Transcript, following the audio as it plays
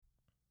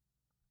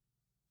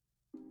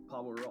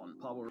power on.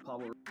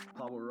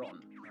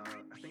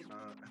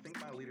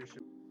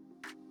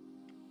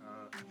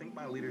 I think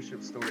my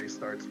leadership story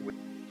starts with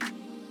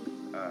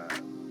uh,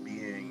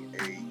 being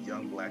a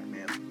young black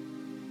man,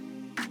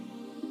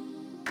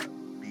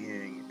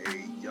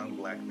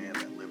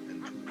 that lived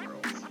in two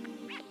worlds.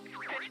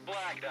 Pitch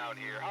black down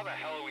here. How the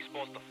hell are we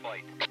supposed to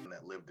fight?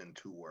 That lived in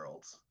two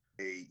worlds.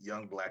 A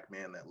young black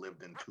man that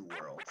lived in two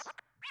worlds.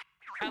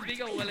 As we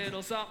go a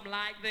little something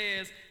like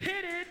this.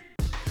 Hit it!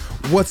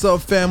 What's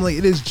up, family?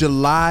 It is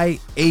July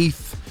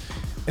 8th,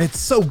 and it's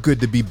so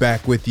good to be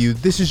back with you.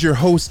 This is your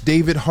host,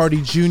 David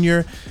Hardy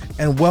Jr.,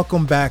 and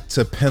welcome back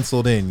to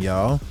Penciled In,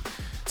 y'all.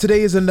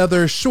 Today is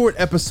another short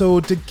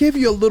episode to give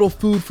you a little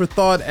food for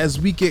thought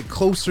as we get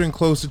closer and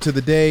closer to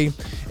the day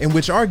in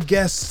which our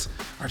guests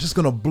are just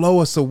going to blow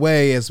us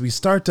away as we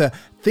start to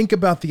think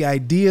about the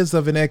ideas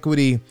of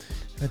inequity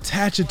and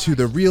attach it to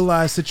the real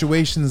life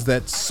situations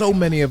that so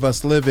many of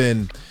us live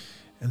in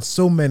and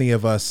so many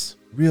of us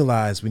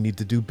realize we need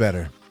to do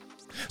better.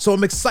 So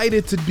I'm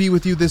excited to be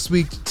with you this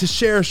week to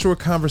share a short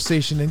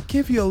conversation and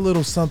give you a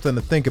little something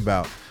to think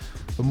about.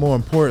 But more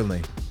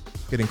importantly,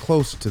 getting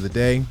closer to the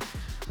day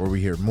where we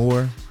hear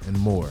more and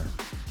more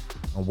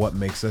on what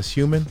makes us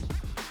human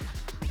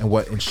and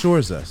what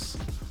ensures us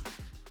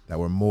that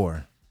we're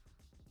more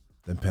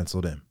than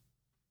penciled in.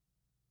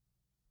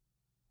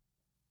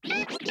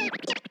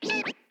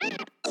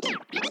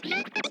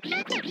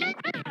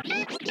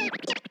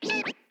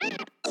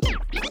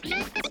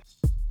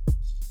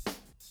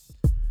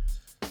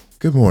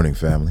 Good morning,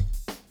 family.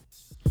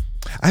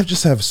 I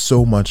just have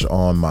so much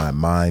on my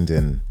mind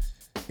and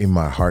in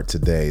my heart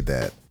today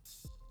that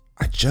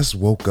I just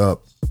woke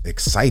up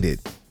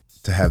excited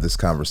to have this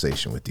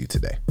conversation with you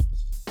today.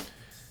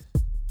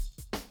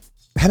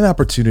 I had an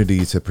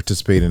opportunity to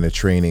participate in a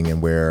training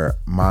and where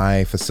my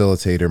lead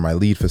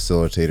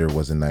facilitator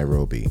was in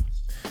Nairobi.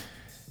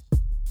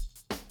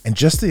 And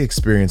just the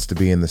experience to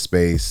be in the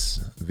space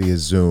via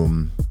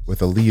Zoom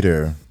with a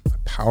leader, a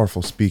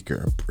powerful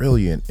speaker, a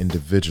brilliant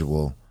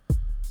individual,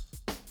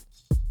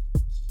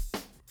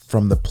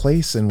 from the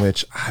place in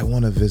which I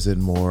want to visit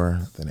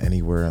more than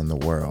anywhere in the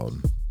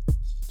world,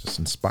 just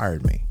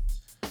inspired me.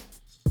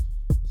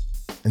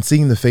 And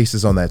seeing the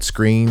faces on that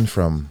screen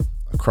from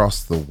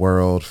across the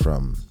world,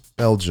 from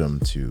Belgium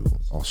to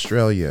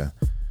Australia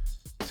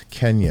to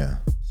Kenya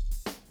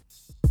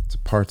to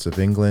parts of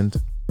England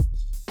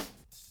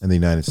and the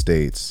United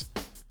States,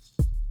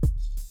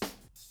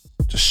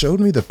 just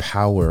showed me the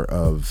power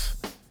of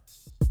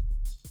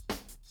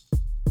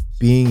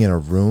being in a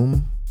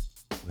room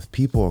with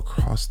people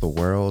across the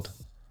world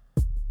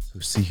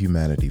who see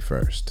humanity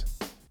first.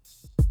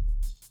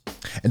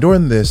 And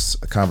during this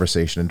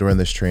conversation and during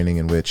this training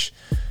in which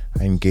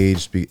I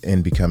engaged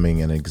in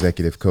becoming an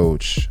executive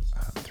coach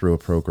through a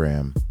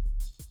program,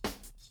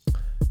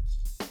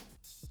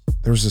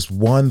 there was this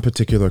one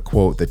particular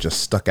quote that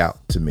just stuck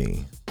out to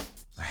me.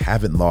 I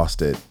haven't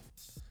lost it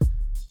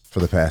for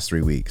the past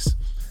 3 weeks.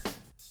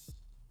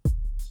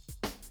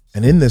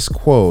 And in this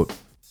quote,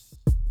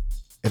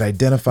 it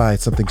identified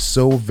something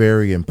so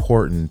very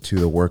important to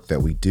the work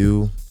that we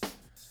do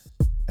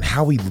and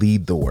how we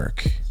lead the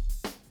work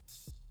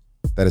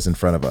that is in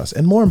front of us.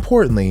 And more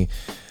importantly,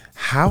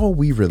 how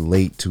we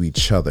relate to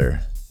each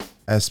other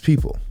as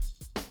people.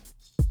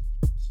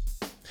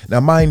 Now,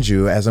 mind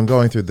you, as I'm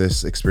going through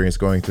this experience,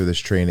 going through this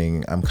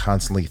training, I'm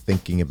constantly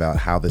thinking about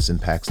how this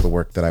impacts the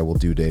work that I will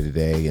do day to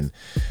day and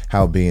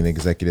how being an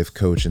executive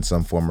coach in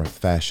some form or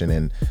fashion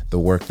and the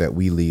work that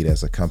we lead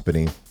as a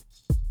company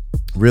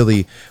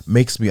really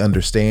makes me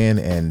understand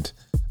and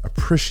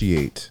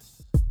appreciate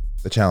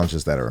the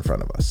challenges that are in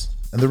front of us.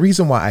 And the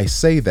reason why I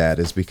say that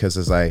is because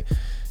as I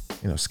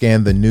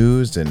scan the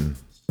news and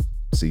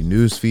see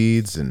news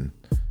feeds and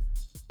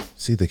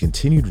see the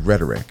continued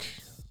rhetoric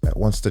that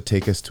wants to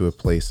take us to a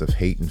place of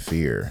hate and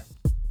fear,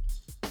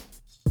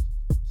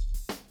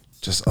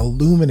 just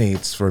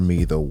illuminates for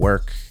me the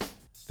work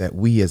that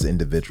we as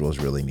individuals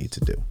really need to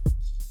do.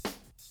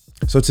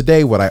 So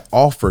today, what I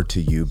offer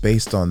to you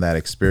based on that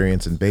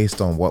experience and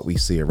based on what we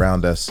see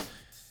around us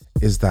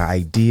is the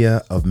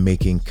idea of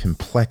making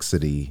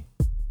complexity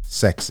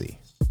sexy.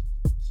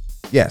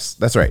 Yes,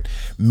 that's right.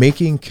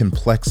 Making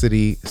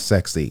complexity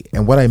sexy.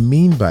 And what I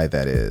mean by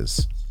that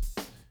is,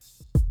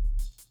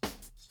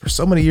 for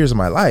so many years of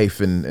my life,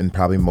 and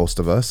probably most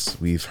of us,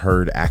 we've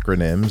heard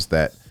acronyms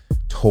that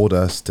told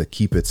us to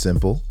keep it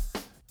simple,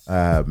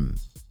 that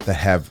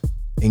have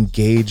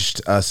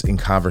engaged us in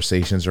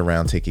conversations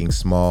around taking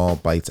small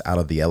bites out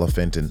of the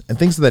elephant and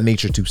things of that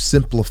nature to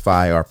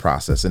simplify our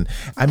process. And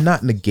I'm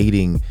not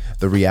negating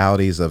the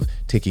realities of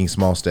taking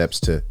small steps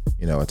to,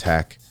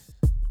 attack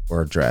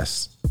or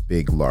address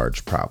big,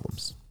 large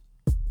problems.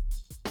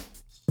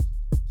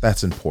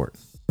 That's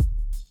important.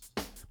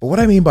 But what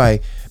I mean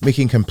by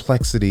making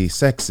complexity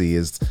sexy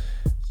is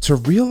to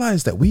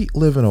realize that we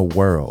live in a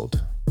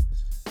world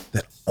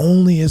that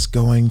only is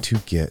going to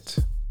get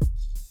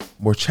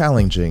more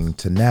challenging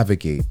to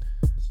navigate,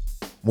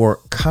 more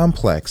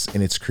complex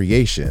in its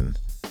creation,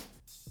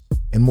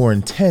 and more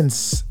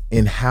intense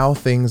in how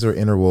things are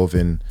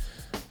interwoven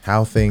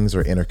how things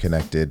are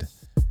interconnected,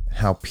 and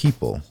how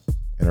people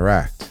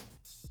interact.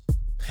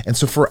 And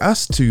so for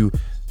us to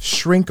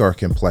shrink our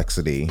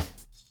complexity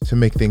to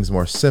make things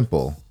more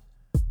simple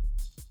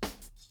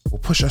will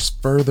push us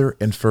further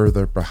and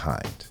further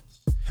behind.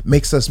 It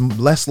makes us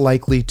less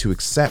likely to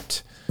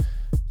accept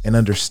and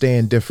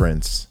understand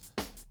difference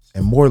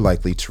and more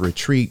likely to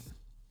retreat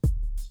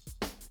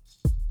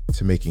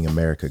to making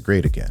America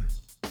great again.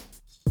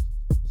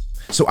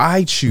 So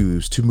I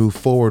choose to move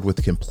forward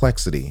with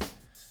complexity.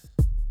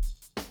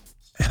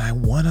 And I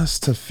want us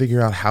to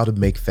figure out how to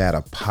make that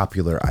a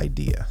popular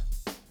idea.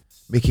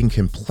 Making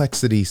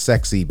complexity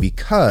sexy,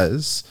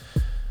 because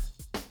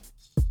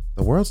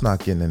the world's not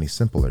getting any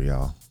simpler,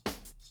 y'all.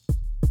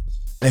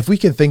 And if we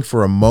can think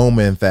for a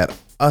moment that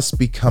us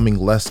becoming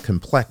less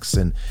complex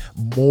and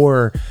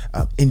more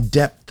in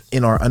depth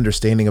in our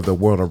understanding of the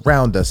world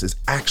around us is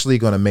actually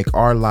going to make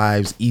our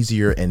lives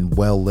easier and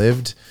well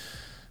lived,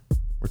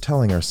 we're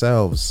telling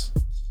ourselves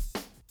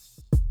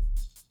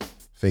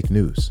fake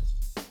news.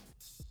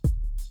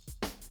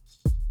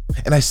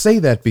 And I say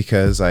that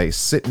because I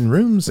sit in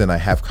rooms and I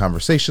have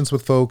conversations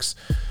with folks,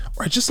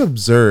 or I just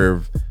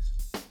observe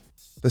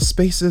the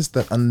spaces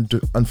that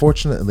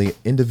unfortunately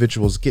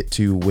individuals get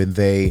to when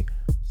they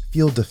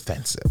feel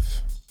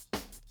defensive,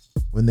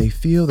 when they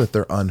feel that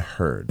they're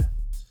unheard.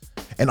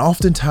 And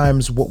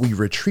oftentimes what we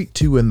retreat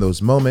to in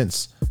those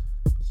moments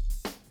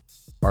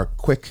are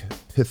quick,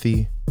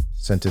 pithy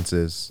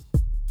sentences,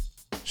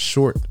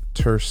 short,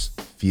 terse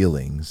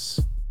feelings,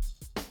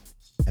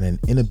 and an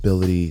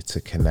inability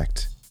to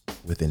connect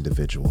with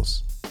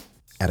individuals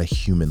at a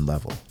human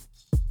level.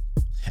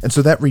 And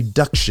so that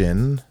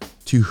reduction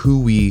to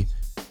who we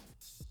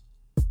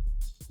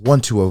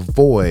want to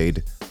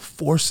avoid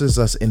forces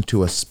us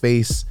into a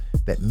space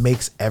that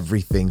makes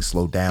everything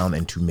slow down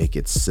and to make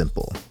it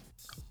simple,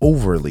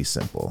 overly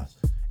simple.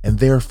 And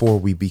therefore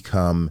we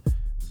become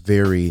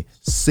very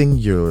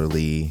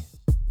singularly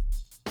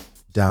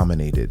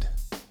dominated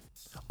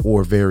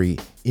or very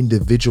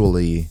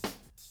individually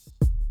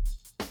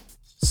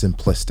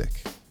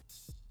simplistic.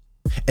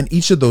 And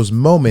each of those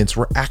moments,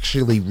 we're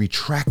actually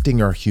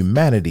retracting our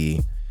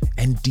humanity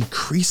and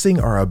decreasing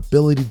our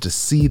ability to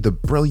see the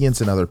brilliance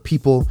in other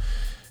people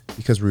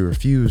because we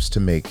refuse to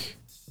make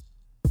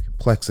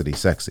complexity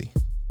sexy.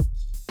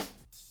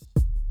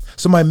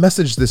 So my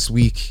message this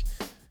week,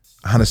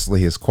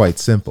 honestly, is quite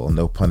simple,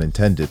 no pun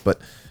intended, but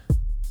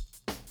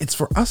it's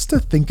for us to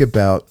think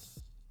about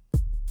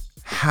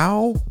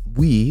how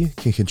we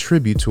can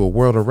contribute to a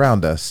world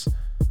around us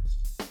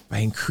by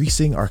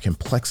increasing our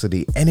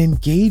complexity and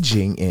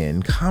engaging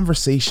in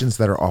conversations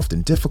that are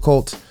often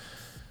difficult.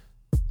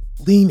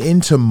 Lean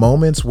into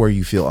moments where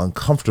you feel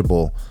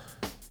uncomfortable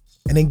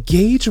and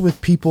engage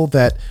with people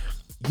that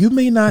you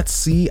may not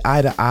see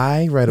eye to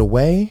eye right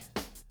away,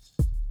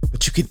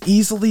 but you can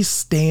easily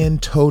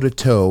stand toe to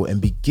toe and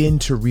begin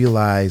to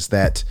realize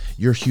that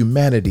your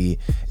humanity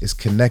is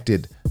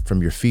connected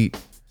from your feet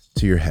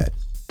to your head.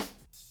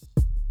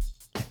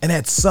 And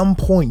at some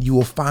point, you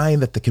will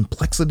find that the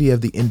complexity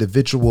of the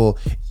individual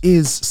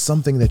is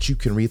something that you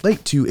can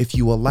relate to if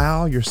you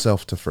allow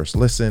yourself to first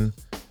listen,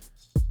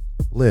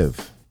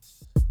 live,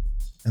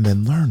 and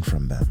then learn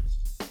from them.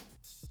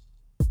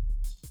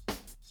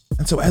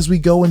 And so as we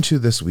go into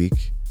this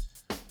week,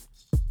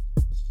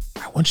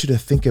 I want you to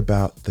think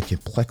about the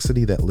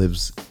complexity that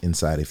lives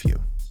inside of you.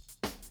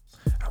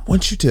 I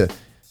want you to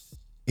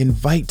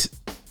invite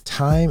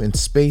time and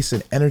space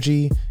and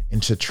energy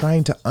into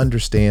trying to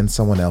understand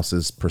someone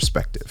else's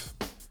perspective,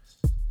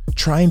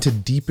 trying to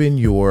deepen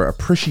your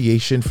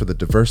appreciation for the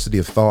diversity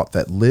of thought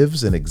that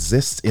lives and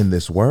exists in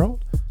this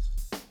world,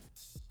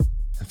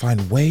 and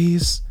find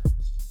ways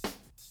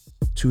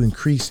to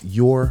increase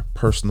your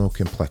personal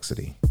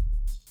complexity.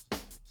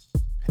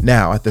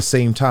 Now, at the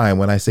same time,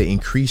 when I say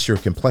increase your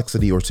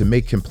complexity or to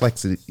make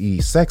complexity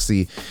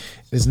sexy, it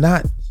is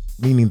not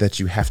meaning that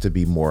you have to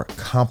be more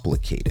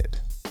complicated.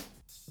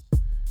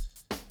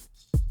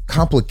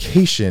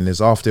 Complication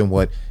is often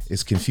what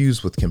is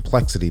confused with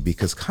complexity,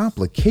 because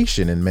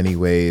complication in many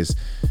ways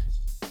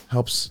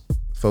helps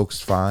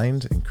folks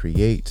find and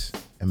create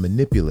and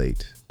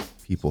manipulate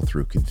people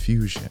through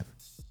confusion.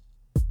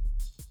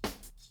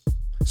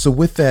 So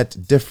with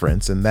that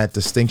difference and that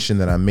distinction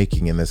that I'm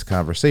making in this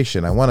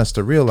conversation, I want us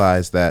to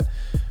realize that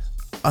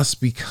us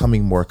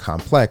becoming more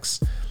complex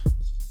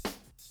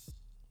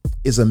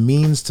is a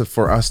means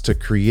for us to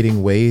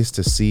creating ways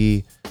to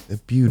see the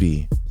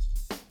beauty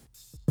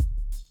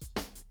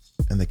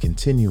and the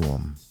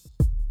continuum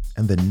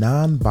and the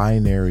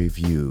non-binary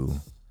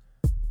view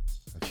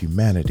of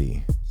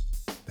humanity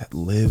that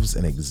lives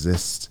and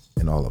exists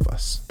in all of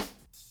us.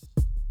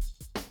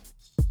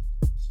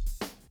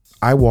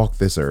 I walk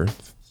this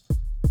earth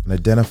and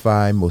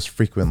identify most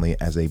frequently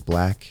as a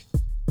Black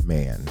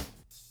man.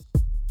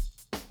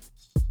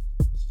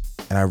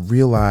 And I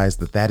realize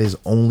that that is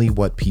only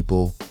what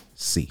people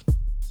see.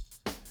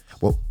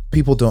 What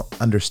people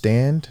don't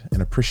understand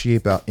and appreciate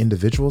about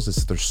individuals is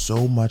that there's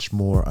so much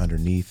more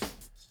underneath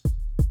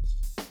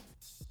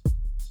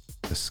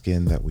the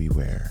skin that we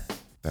wear,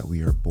 that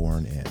we are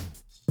born in.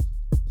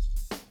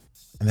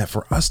 And that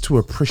for us to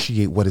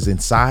appreciate what is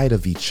inside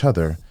of each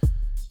other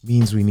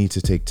means we need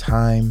to take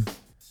time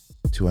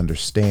to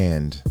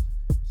understand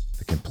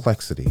the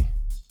complexity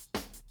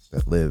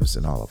that lives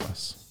in all of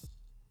us.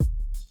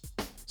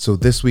 So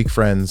this week,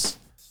 friends,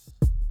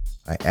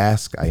 I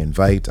ask, I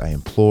invite, I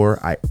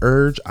implore, I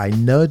urge, I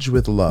nudge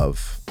with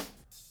love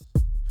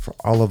for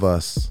all of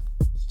us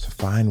to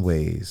find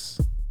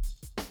ways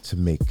to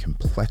make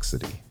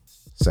complexity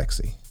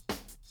sexy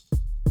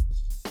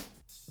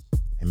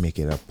and make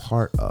it a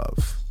part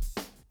of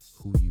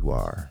who you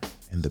are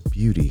and the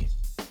beauty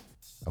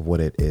of what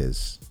it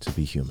is to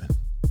be human.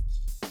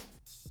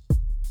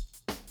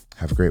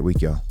 Have a great week,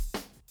 y'all.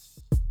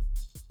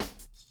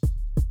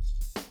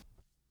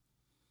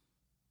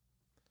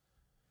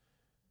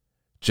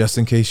 Just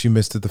in case you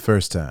missed it the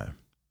first time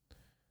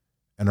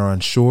and are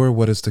unsure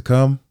what is to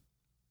come,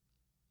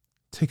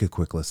 take a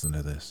quick listen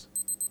to this.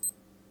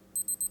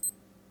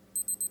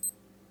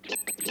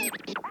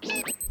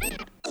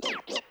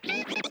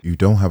 You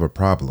don't have a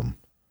problem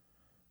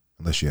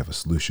unless you have a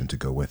solution to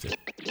go with it.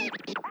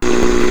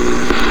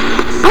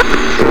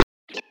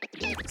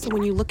 So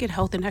when you look at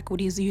health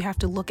inequities, you have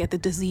to look at the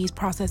disease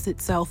process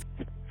itself.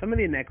 Some of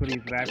the inequities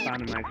that I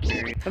found in my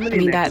experience.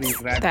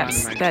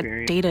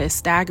 That data is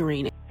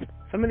staggering.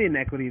 Some of the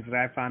inequities that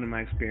I found in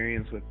my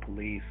experience with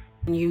police.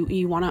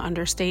 You want to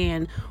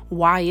understand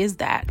why is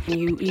that?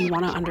 You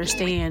want to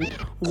understand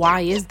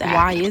why is that?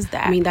 Why is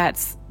that? I mean,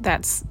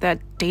 that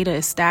data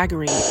is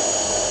staggering.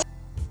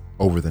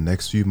 Over the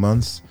next few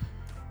months,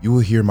 you will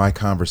hear my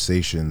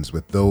conversations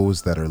with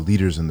those that are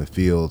leaders in the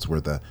fields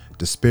where the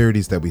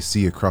disparities that we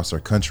see across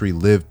our country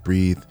live,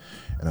 breathe,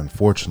 and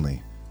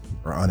unfortunately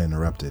are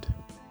uninterrupted.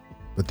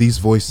 But these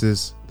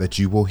voices that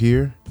you will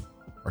hear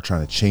are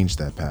trying to change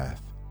that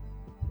path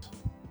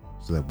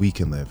so that we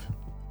can live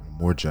in a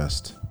more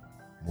just,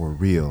 more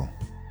real,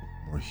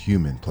 more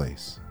human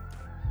place.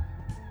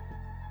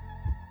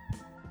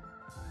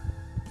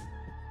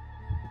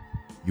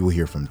 You will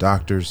hear from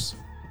doctors.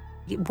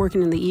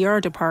 Working in the ER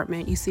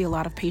department, you see a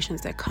lot of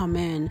patients that come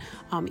in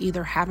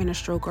either having a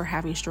stroke or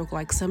having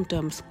stroke-like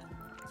symptoms.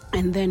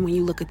 And then when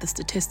you look at the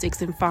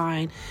statistics and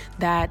find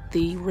that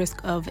the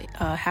risk of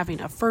having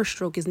a first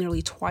stroke is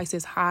nearly twice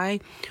as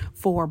high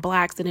for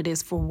blacks than it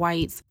is for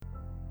whites.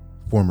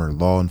 Former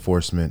law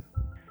enforcement.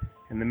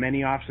 And the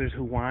many officers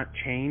who want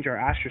change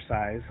are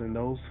ostracized, and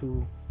those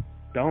who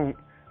don't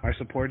are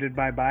supported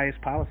by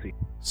biased policy.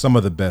 Some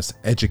of the best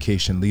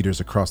education leaders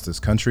across this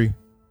country.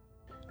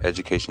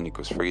 Education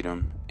equals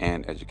freedom,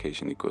 and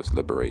education equals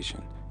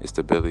liberation. It's the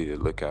ability to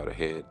look out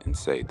ahead and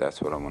say,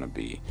 that's what I want to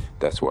be,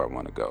 that's where I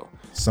want to go.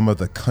 Some of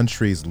the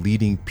country's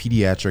leading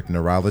pediatric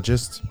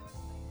neurologists.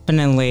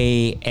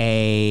 Definitely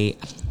a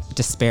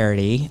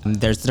disparity.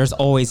 There's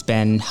always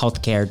been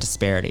healthcare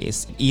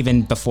disparities,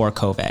 even before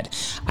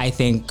COVID. I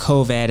think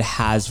COVID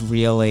has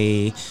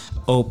really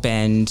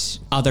opened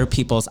other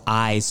people's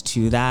eyes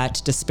to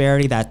that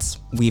disparity that's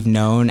we've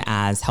known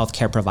as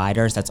healthcare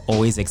providers that's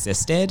always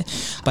existed.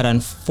 But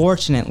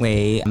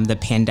unfortunately, the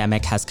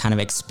pandemic has kind of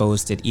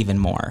exposed it even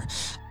more.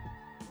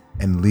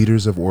 And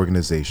leaders of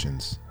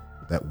organizations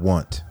that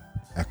want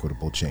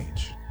equitable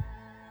change.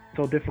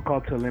 So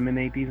difficult to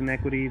eliminate these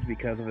inequities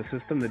because of a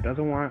system that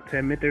doesn't want to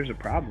admit there's a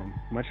problem,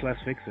 much less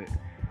fix it.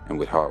 And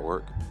with hard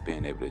work,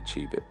 being able to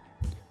achieve it.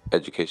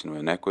 Educational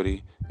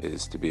inequity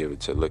is to be able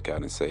to look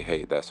out and say,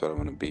 hey, that's what I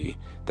want to be,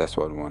 that's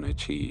what I want to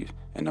achieve.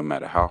 And no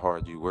matter how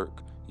hard you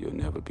work, you'll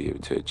never be able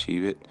to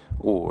achieve it,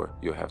 or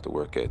you'll have to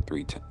work at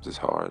 3 times as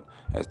hard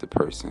as the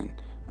person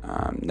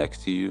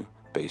next to you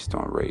based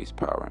on race,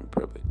 power, and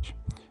privilege.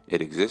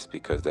 It exists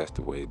because that's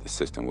the way the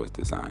system was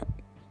designed.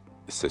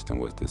 The system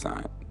was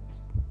designed.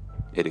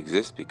 It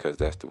exists because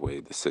that's the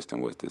way the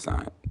system was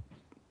designed.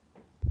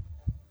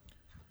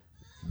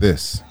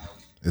 This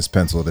is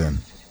Penciled In.